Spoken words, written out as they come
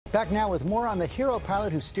Back now with more on the hero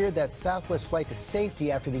pilot who steered that Southwest flight to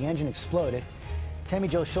safety after the engine exploded. Tammie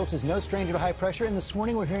Jo Shults is no stranger to high pressure, and this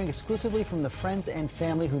morning we're hearing exclusively from the friends and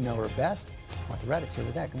family who know her best. Martha Raddatz here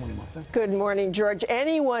with that. Good morning, Martha. Good morning, George.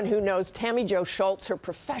 Anyone who knows Tammie Jo Shults, her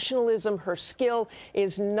professionalism, her skill,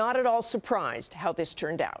 is not at all surprised how this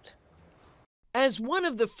turned out. As one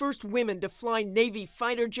of the first women to fly Navy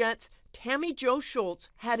fighter jets, Tammie Jo Shults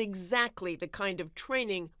had exactly the kind of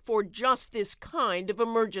training for just this kind of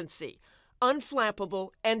emergency, unflappable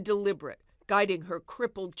and deliberate, guiding her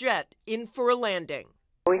crippled jet in for a landing.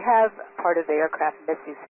 We have part of the aircraft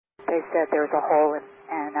missing. They said there was a hole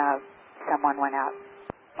and someone went out.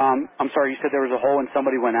 I'm sorry, you said there was a hole and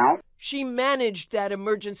somebody went out? She managed that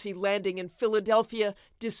emergency landing in Philadelphia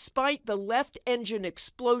despite the left engine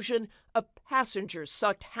explosion, a passenger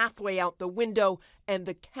sucked halfway out the window, and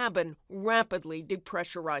the cabin rapidly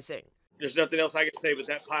depressurizing. There's nothing else I can say, but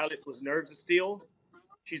that pilot was nerves of steel.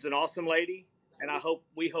 She's an awesome lady, and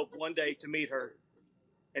we hope one day to meet her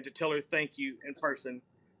and to tell her thank you in person,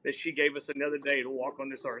 that she gave us another day to walk on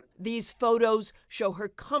this earth. These photos show her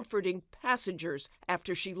comforting passengers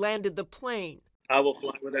after she landed the plane. I will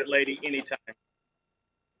fly with that lady anytime.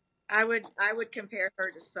 I would compare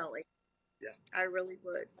her to Sully. Yeah. I really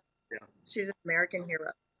would. Yeah. She's an American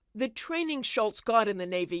hero. The training Shults got in the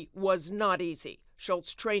Navy was not easy.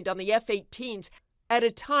 Shults trained on the F-18s at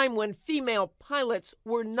a time when female pilots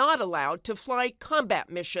were not allowed to fly combat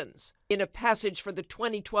missions. In a passage for the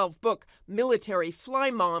 2012 book, Military Fly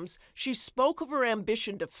Moms, she spoke of her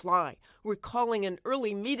ambition to fly, recalling an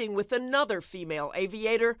early meeting with another female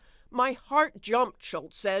aviator. "My heart jumped,"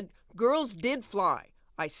 Shults said. "Girls did fly.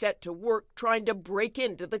 I set to work trying to break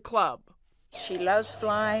into the club." She loves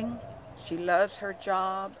flying. She loves her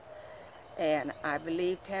job. And I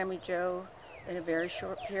believe Tammie Jo, in a very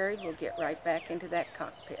short period, will get right back into that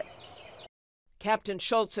cockpit. Captain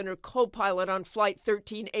Shults and her co-pilot on Flight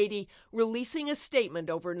 1380 releasing a statement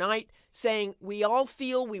overnight saying, "We all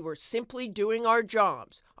feel we were simply doing our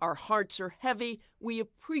jobs. Our hearts are heavy. We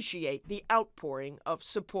appreciate the outpouring of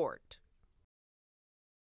support."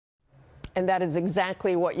 And that is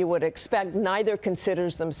exactly what you would expect. Neither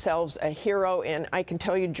considers themselves a hero. And I can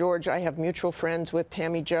tell you, George, I have mutual friends with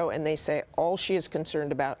Tammie Jo, and they say all she is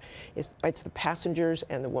concerned about is it's the passengers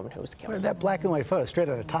and the woman who was killed. That black and white photo, straight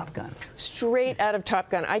out of Top Gun. Straight out of Top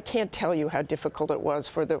Gun. I can't tell you how difficult it was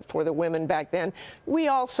for the women back then. We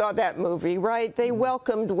all saw that movie, right? They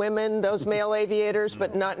welcomed women, those male aviators,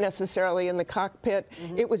 but not necessarily in the cockpit.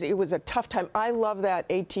 It was a tough time. I love that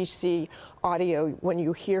ATC audio when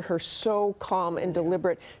you hear her so calm and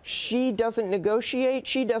deliberate. She doesn't negotiate.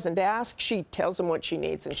 She doesn't ask. She tells them what she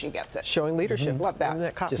needs and she gets it. Showing leadership. Love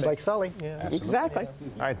that. Just like Sully. Yeah. Exactly.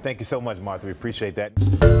 All right, thank you so much, Martha. We appreciate that.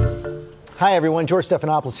 Hi, everyone. George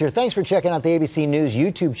Stephanopoulos here. Thanks for checking out the ABC News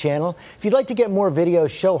YouTube channel. If you'd like to get more videos,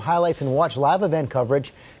 show highlights, and watch live event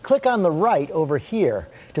coverage, click on the right over here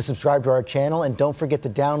to subscribe to our channel. And don't forget to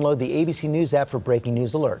download the ABC News app for breaking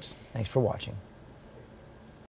news alerts. Thanks for watching.